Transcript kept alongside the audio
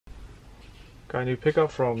Got a new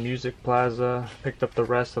pickup from Music Plaza. Picked up the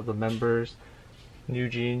rest of the members'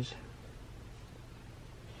 Newjeans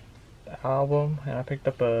album, and I picked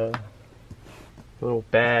up a little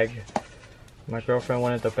bag. My girlfriend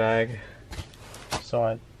wanted the bag, so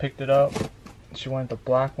I picked it up. She wanted the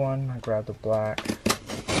black one. I grabbed the black.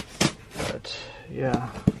 But yeah,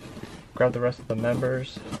 grabbed the rest of the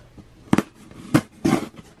members.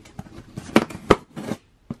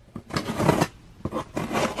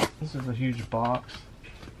 This is a huge box.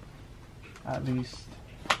 At least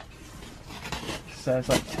it says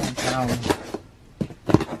like 10 pounds.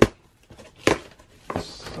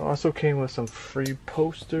 So also came with some free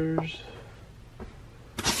posters.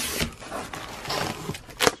 It's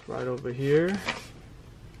right over here.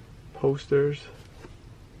 Posters.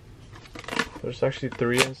 There's actually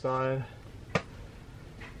 3 inside.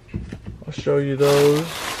 I'll show you those.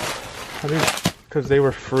 I think because they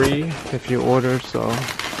were free if you ordered, so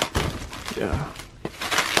yeah.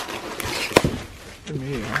 Let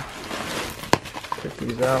me check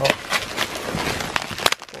these out.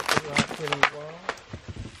 Pretty well.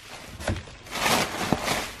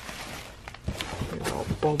 They're all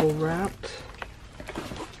bubble wrapped.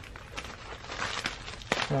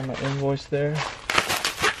 Got my invoice there.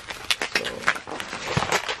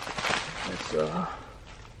 So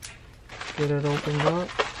let's get it opened up.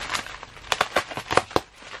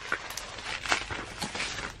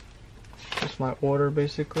 That's my order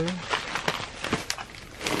basically.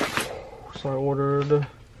 So I ordered.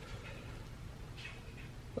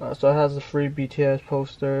 So it has a free BTS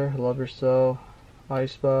poster, Love Yourself,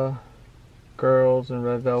 aespa, Girls, and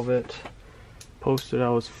Red Velvet poster that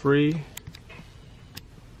was free.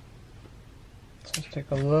 So let's take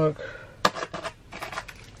a look at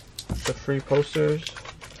the free posters.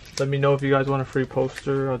 Let me know if you guys want a free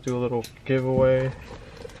poster. I'll do a little giveaway.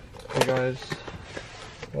 If you guys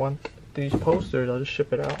want these posters, I'll just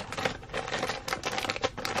ship it out.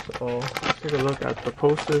 So let's take a look at the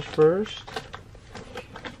posters first.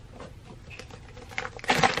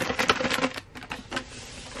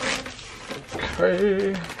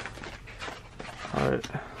 Okay. Alright.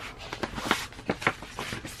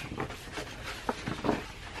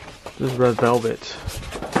 This is Red Velvet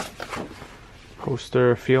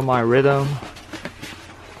poster. Feel My Rhythm.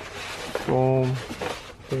 Boom. I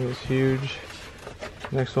think it's huge.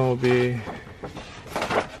 Next one will be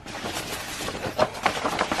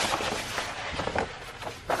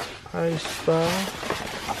aespa.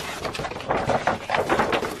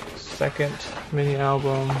 Second mini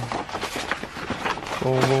album.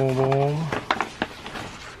 Boom, boom, boom.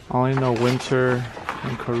 I only know Winter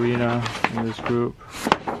and Karina in this group.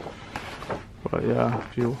 But yeah,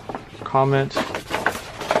 if you comment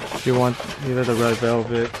if you want either the Red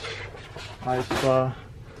Velvet, aespa,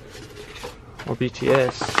 or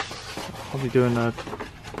BTS, I'll be doing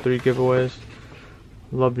 3 giveaways.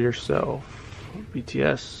 Love Yourself,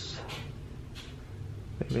 BTS.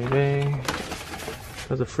 Bang, bang, bang.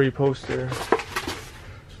 There's a free poster.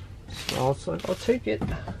 So I'll take it.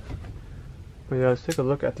 But yeah, let's take a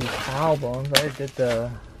look at these albums. I did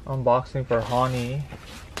the unboxing for Honey.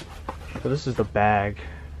 So this is the bag.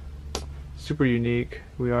 Super unique.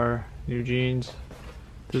 We are Newjeans.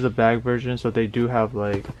 This is a bag version, so they do have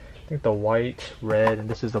like, I think the white, red, and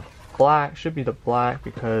this is the black. Should be the black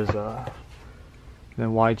because then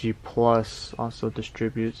YG Plus also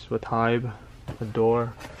distributes with Hybe,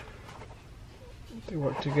 Adore. They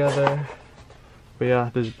work together. But yeah,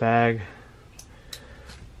 this bag,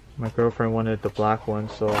 my girlfriend wanted the black one,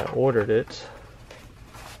 so I ordered it.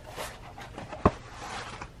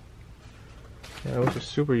 Yeah, it was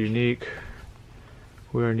just super unique.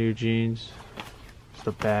 We are Newjeans. It's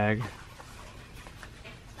the bag.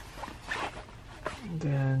 And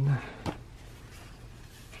then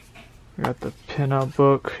we got the pinup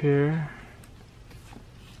book here.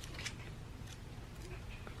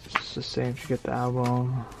 It's the same if you get the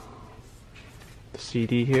album. The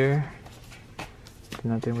CD here.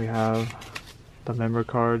 And I think we have the member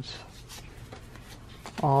cards.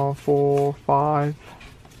 All 5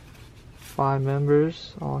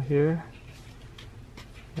 members all here.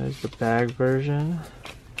 There's the bag version.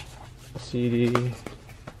 The CD.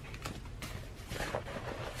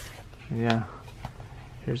 And yeah.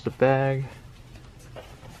 Here's the bag.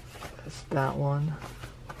 That's that one.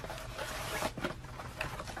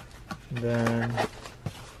 And then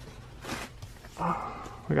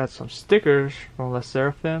we got some stickers from La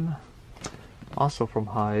Seraphim, also from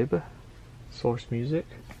Hybe, Source Music,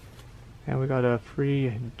 and we got a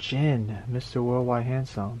free Jin, Mr. Worldwide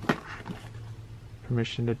Handsome,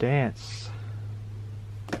 Permission to Dance,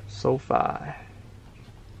 SoFi,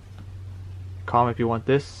 Comment if you want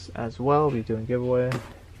this as well. We'll be doing giveaway.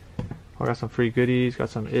 I got some free goodies. Got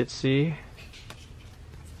some itzy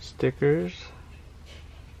stickers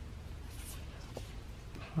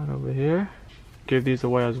right over here. Give these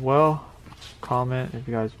away as well. Comment if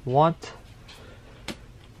you guys want.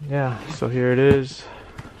 Yeah, so here it is.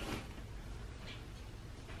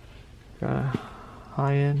 Got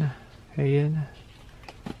Hyein.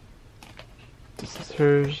 This is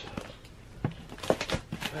hers.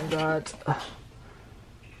 I got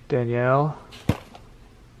Danielle.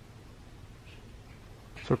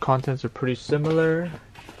 So contents are pretty similar.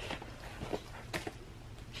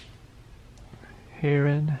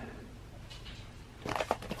 Haerin.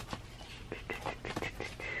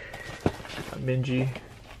 Minji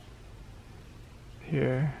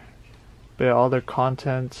here. But yeah, all their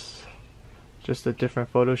contents, just the different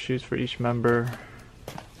photo shoots for each member.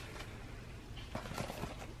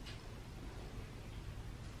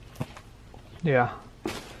 Yeah,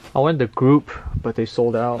 I went the group, but they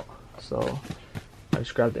sold out, so I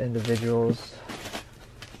just grabbed the individuals.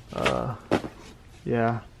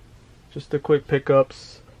 Yeah, just the quick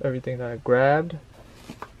pickups, everything that I grabbed.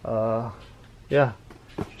 Yeah,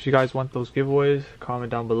 if you guys want those giveaways,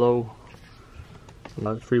 comment down below. A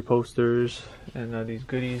lot of free posters and these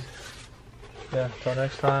goodies. Yeah, till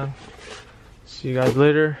next time. See you guys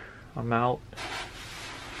later. I'm out.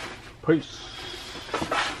 Peace.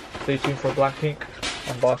 Stay tuned for Blackpink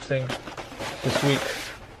unboxing this week.